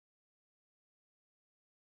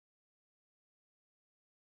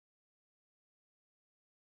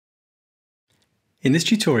In this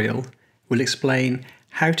tutorial, we'll explain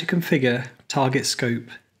how to configure target scope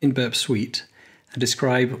in Burp Suite and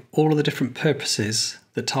describe all of the different purposes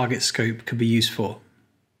that target scope could be used for.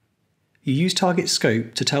 You use target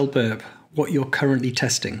scope to tell Burp what you're currently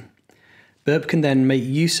testing. Burp can then make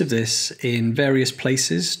use of this in various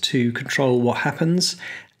places to control what happens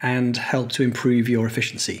and help to improve your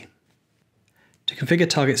efficiency. To configure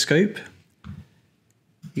target scope,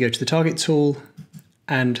 you go to the Target tool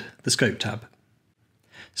and the Scope tab.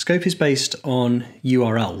 Scope is based on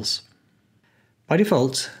URLs. By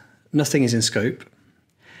default, nothing is in scope,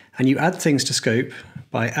 and you add things to scope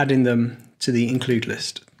by adding them to the include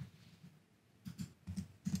list.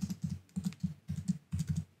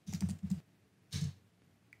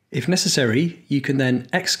 If necessary, you can then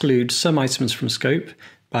exclude some items from scope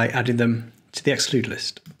by adding them to the exclude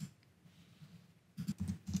list.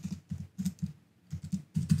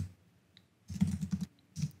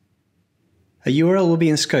 A URL will be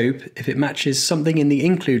in scope if it matches something in the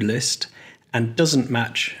include list and doesn't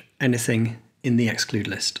match anything in the exclude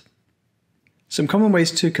list. Some common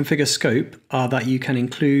ways to configure scope are that you can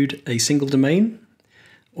include a single domain,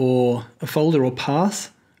 or a folder or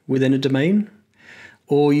path within a domain,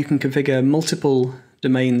 or you can configure multiple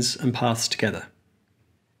domains and paths together.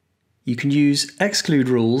 You can use exclude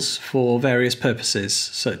rules for various purposes,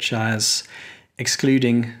 such as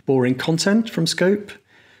excluding boring content from scope,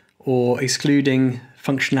 or excluding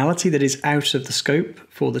functionality that is out of the scope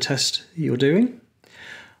for the test you're doing,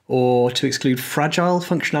 or to exclude fragile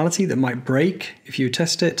functionality that might break if you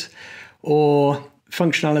test it, or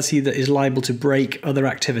functionality that is liable to break other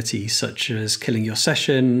activities such as killing your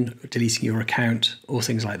session, deleting your account, or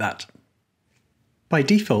things like that. By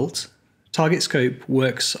default, target scope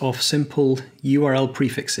works off simple URL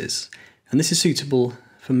prefixes, and this is suitable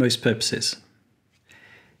for most purposes.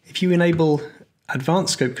 If you enable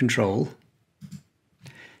advanced scope control,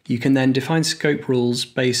 you can then define scope rules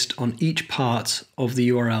based on each part of the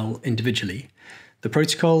URL individually: the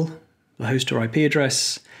protocol, the host or IP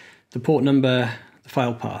address, the port number, the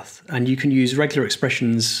file path, and you can use regular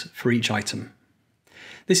expressions for each item.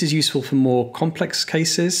 This is useful for more complex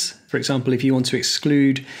cases. For example, if you want to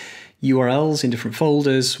exclude URLs in different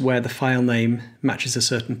folders where the file name matches a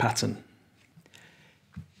certain pattern.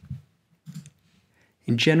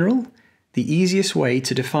 In general, the easiest way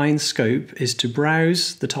to define scope is to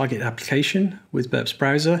browse the target application with Burp's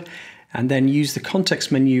browser and then use the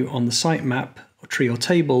context menu on the sitemap or tree or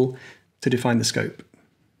table to define the scope.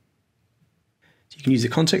 So you can use the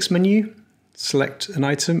context menu, select an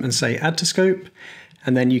item and say add to scope,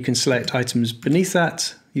 and then you can select items beneath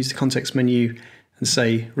that, use the context menu and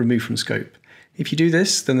say remove from scope. If you do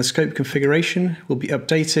this, then the scope configuration will be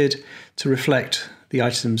updated to reflect the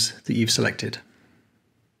items that you've selected.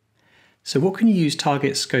 So what can you use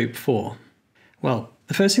target scope for? Well,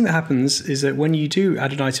 the first thing that happens is that when you do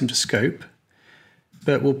add an item to scope,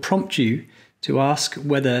 Burp will prompt you to ask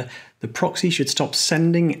whether the proxy should stop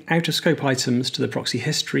sending out of scope items to the proxy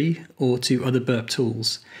history or to other Burp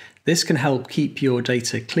tools. This can help keep your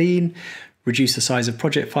data clean, reduce the size of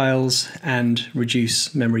project files, and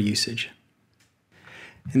reduce memory usage.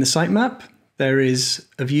 In the sitemap, there is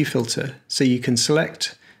a view filter, so you can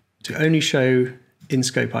select to only show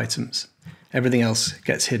in-scope items. Everything else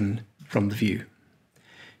gets hidden from the view.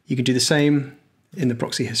 You can do the same in the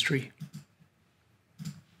proxy history.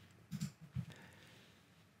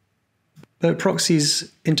 Burp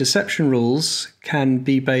Proxy's interception rules can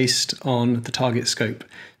be based on the target scope.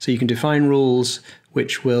 So you can define rules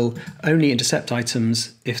which will only intercept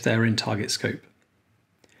items if they're in target scope.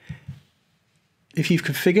 If you've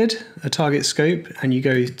configured a target scope and you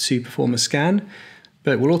go to perform a scan,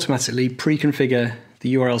 Burp will automatically pre-configure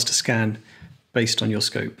the URLs to scan based on your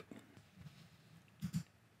scope.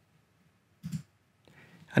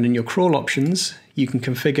 And in your crawl options, you can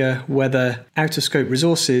configure whether out-of-scope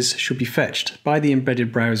resources should be fetched by the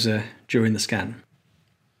embedded browser during the scan.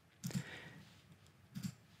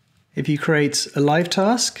 If you create a live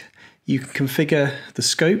task, you can configure the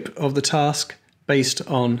scope of the task based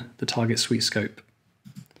on the target suite scope.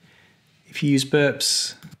 If you use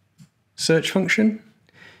Burp's search function,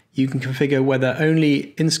 you can configure whether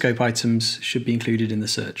only in-scope items should be included in the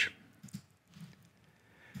search.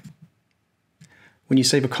 When you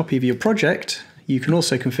save a copy of your project, you can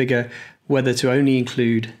also configure whether to only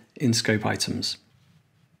include in-scope items.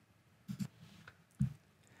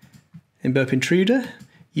 In Burp Intruder,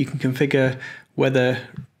 you can configure whether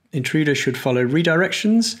Intruder should follow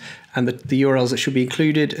redirections and the URLs that should be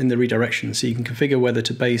included in the redirection. So you can configure whether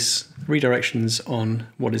to base redirections on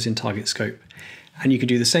what is in target scope. And you can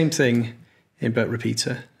do the same thing in Burp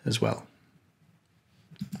Repeater as well.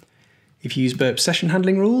 If you use Burp session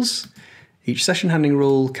handling rules, each session handling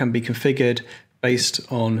rule can be configured based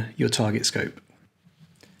on your target scope.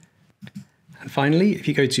 And finally, if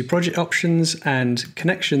you go to Project Options and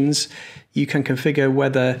Connections, you can configure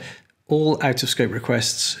whether all out-of-scope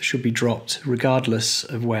requests should be dropped regardless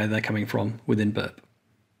of where they're coming from within Burp.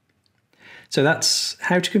 So that's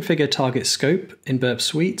how to configure target scope in Burp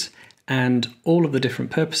Suite and all of the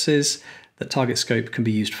different purposes that target scope can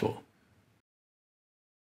be used for.